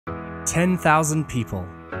10,000 people,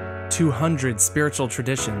 200 spiritual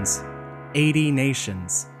traditions, 80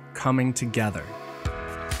 nations coming together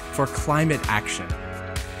for climate action,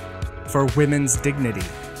 for women's dignity,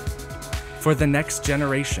 for the next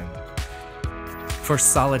generation, for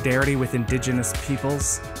solidarity with indigenous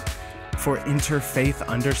peoples, for interfaith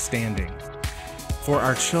understanding, for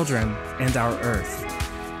our children and our earth,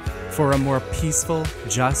 for a more peaceful,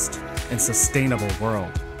 just, and sustainable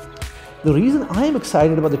world. The reason I am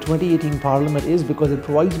excited about the 2018 Parliament is because it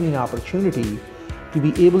provides me an opportunity to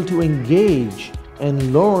be able to engage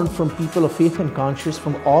and learn from people of faith and conscience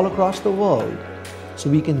from all across the world, so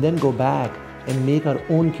we can then go back and make our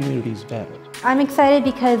own communities better. I'm excited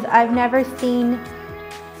because I've never seen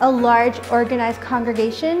a large organized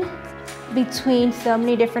congregation between so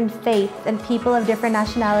many different faiths and people of different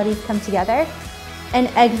nationalities come together and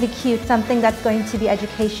execute something that's going to be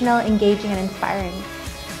educational, engaging, and inspiring.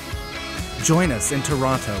 Join us in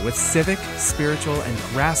Toronto with civic, spiritual, and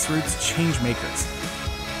grassroots change makers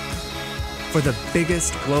for the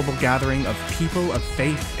biggest global gathering of people of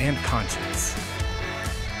faith and conscience.